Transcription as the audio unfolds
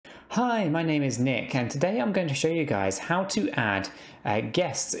Hi, my name is Nick, and today I'm going to show you guys how to add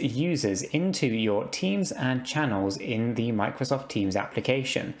guests, users into your teams and channels in the Microsoft Teams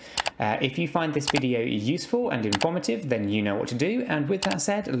application. If you find this video useful and informative, then you know what to do. And with that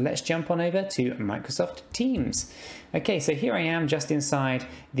said, let's jump on over to Microsoft Teams. Okay, so here I am just inside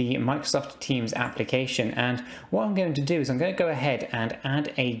the Microsoft Teams application, and what I'm going to do is I'm going to go ahead and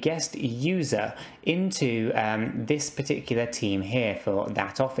add a guest user into this particular team here for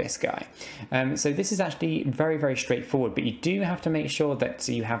that office guy. So this is actually very straightforward, but you do have to make sure that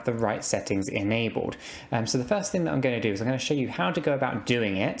you have the right settings enabled. So the first thing that I'm going to do is I'm going to show you how to go about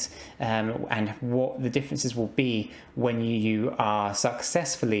doing it and what the differences will be when you are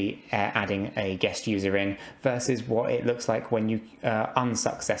successfully adding a guest user in versus what it looks like when you are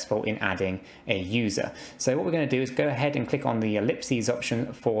unsuccessful in adding a user. So what we're going to do is go ahead and click on the ellipses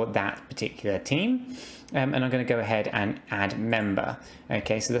option for that particular team. And I'm going to go ahead and add member.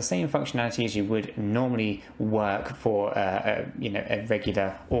 Okay, so the same functionality as you would normally work for a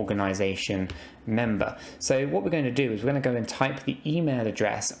regular organization member. So what we're going to do is we're going to go and type the email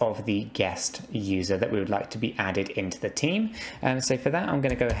address of the guest user that we would like to be added into the team. So for that, I'm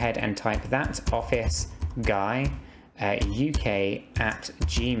going to go ahead and type that office guy uk@gmail.com.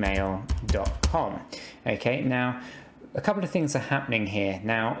 Okay, now a couple of things are happening here.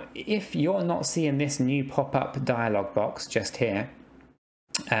 Now, if you're not seeing this new pop-up dialog box just here,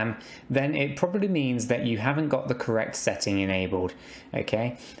 then it probably means that you haven't got the correct setting enabled.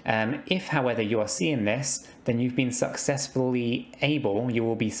 Okay, if however you are seeing this, then you will be successfully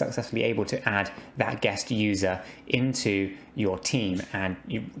able to add that guest user into your team and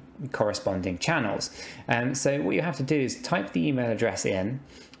your corresponding channels. So what you have to do is type the email address in,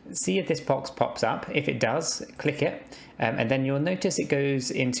 see if this box pops up. If it does, click it, and then you'll notice it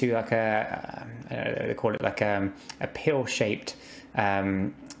goes into like they call it like a pill-shaped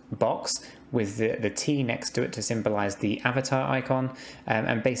box with the T next to it to symbolize the avatar icon,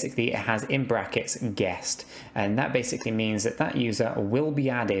 and basically it has in brackets guest, and that basically means that that user will be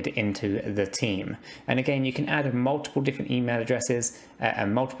added into the team. And again, you can add multiple different email addresses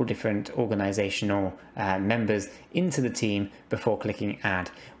and multiple different organizational members into the team before clicking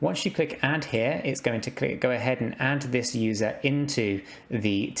add. Once you click add here, it's going to go ahead and add this user into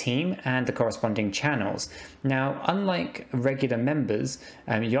the team and the corresponding channels. Now, unlike regular members,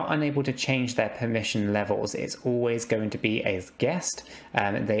 you're unable to change their permission levels. It's always going to be as guest.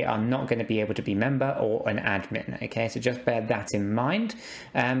 They are not going to be able to be member or an admin. Okay, so just bear that in mind.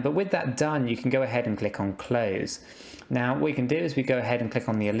 But with that done, you can go ahead and click on close. Now what we can do is we go ahead and click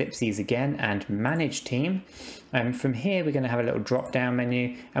on the ellipses again and manage team. From here we're going to have a little drop down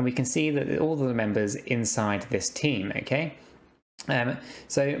menu, and we can see that all of the members inside this team. Okay.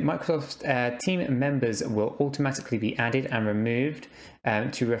 So Microsoft team members will automatically be added and removed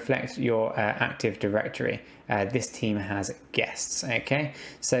to reflect your Active Directory. This team has guests. Okay,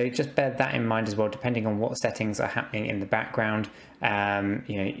 so just bear that in mind as well. Depending on what settings are happening in the background,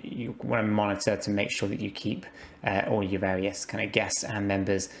 you want to monitor to make sure that you keep all your various kind of guests and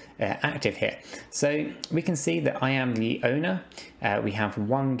members active here. So we can see that I am the owner. We have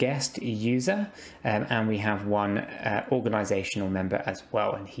one guest user, and we have one organizational member as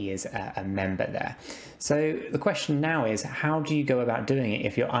well, and he is a member there. So the question now is, how do you go about doing it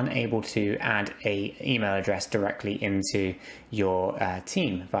if you're unable to add a email address directly into your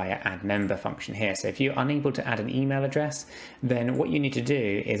team via add member function here? So if you're unable to add an email address, then what you need to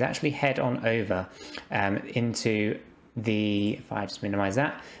do is actually head on over into the, if I just minimize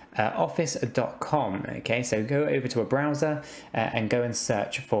that, office.com. Okay, so go over to a browser and go and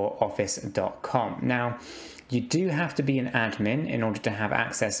search for office.com. Now, you do have to be an admin in order to have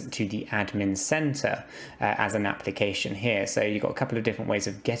access to the admin center as an application here. So you've got a couple of different ways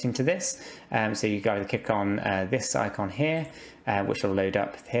of getting to this. So you go to click on this icon here, which will load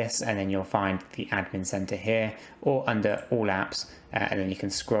up this, and then you'll find the admin center here, or under all apps, and then you can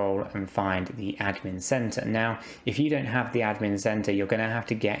scroll and find the admin center. Now, if you don't have the admin center, you're going to have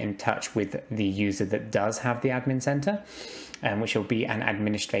to get in touch with the user that does have the admin center, which will be an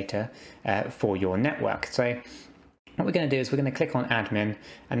administrator for your network. So what we're going to do is we're going to click on admin,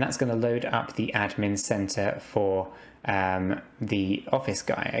 and that's going to load up the admin center for the office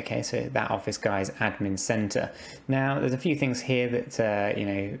guy. Okay, so that office guy's admin center. Now there's a few things here that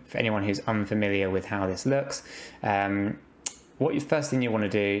for anyone who's unfamiliar with how this looks, first thing you want to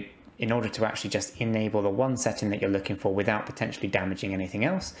do in order to actually just enable the one setting that you're looking for without potentially damaging anything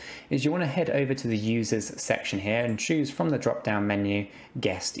else, is you want to head over to the users section here and choose from the drop down menu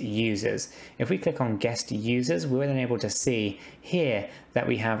guest users. If we click on guest users, we're then able to see here that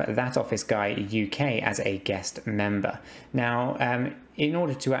we have That Office Guy UK as a guest member. Now, in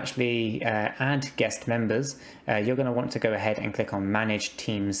order to actually add guest members, you're going to want to go ahead and click on Manage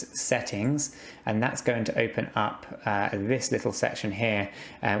Teams Settings, and that's going to open up this little section here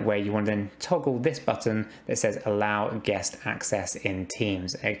where you want to then toggle this button that says Allow Guest Access in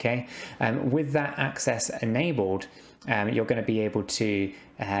Teams. Okay, with that access enabled, you're going to be able to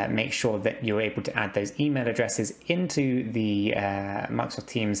make sure that you're able to add those email addresses into the Microsoft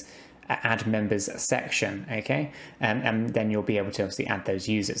Teams add members section, okay, and then you'll be able to obviously add those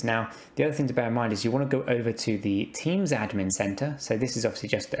users. Now, the other thing to bear in mind is you want to go over to the Teams Admin Center. So this is obviously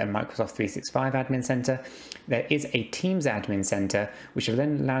just a Microsoft 365 Admin Center. There is a Teams Admin Center, which will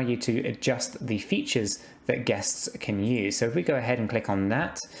then allow you to adjust the features that guests can use. So if we go ahead and click on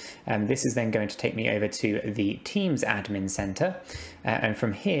that, this is then going to take me over to the Teams Admin Center. And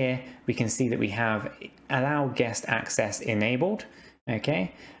from here, we can see that we have Allow Guest Access enabled.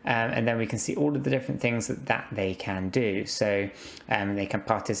 Okay, and then we can see all of the different things that they can do. So they can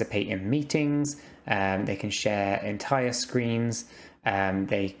participate in meetings, they can share entire screens,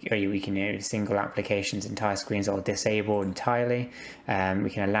 we can single applications, entire screens, or disable entirely. We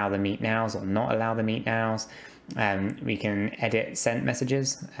can allow the meet nows or not allow the meet nows. We can edit sent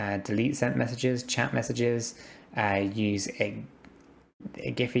messages, delete sent messages, chat messages, use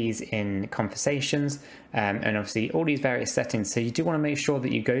Giphies in conversations, and obviously all these various settings. So you do want to make sure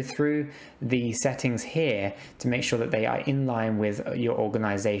that you go through the settings here to make sure that they are in line with your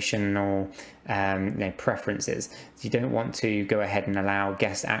organizational preferences. You don't want to go ahead and allow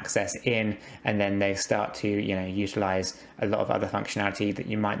guest access in and then they start to utilize a lot of other functionality that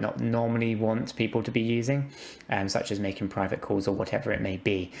you might not normally want people to be using, such as making private calls or whatever it may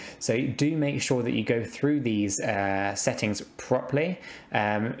be. So do make sure that you go through these settings properly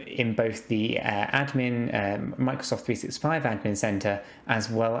in both the Microsoft 365 Admin Center as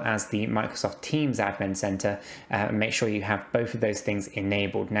well as the Microsoft Teams Admin Center. Make sure you have both of those things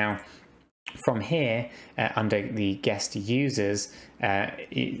enabled. Now, from here, under the guest users,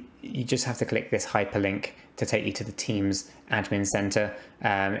 you just have to click this hyperlink to take you to the Teams Admin Center.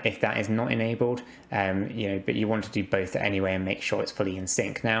 If that is not enabled, but you want to do both anyway and make sure it's fully in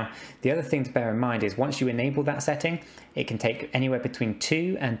sync. Now, the other thing to bear in mind is once you enable that setting, it can take anywhere between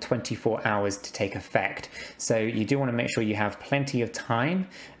 2 and 24 hours to take effect. So you do want to make sure you have plenty of time,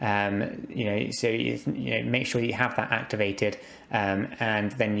 make sure you have that activated,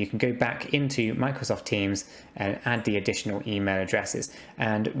 and then you can go back into Microsoft Teams and add the additional email addresses.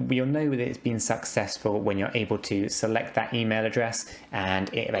 And you'll know that it's been successful when you're able to select that email address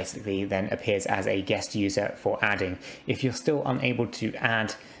and it basically then appears as a guest user for adding. If you're still unable to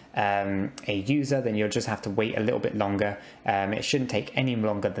add a user, then you'll just have to wait a little bit longer. It shouldn't take any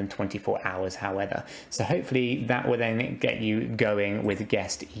longer than 24 hours, however. So hopefully that will then get you going with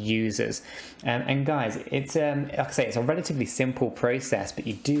guest users. And guys, it's like I say, it's a relatively simple process, but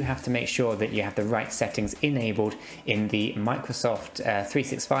you do have to make sure that you have the right settings enabled in the Microsoft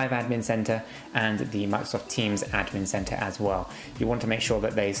 365 Admin Center and the Microsoft Teams Admin Center as well. You want to make sure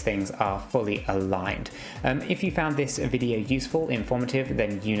that those things are fully aligned. If you found this video useful, informative,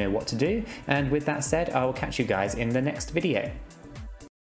 then you know what to do. And with that said, I will catch you guys in the next video.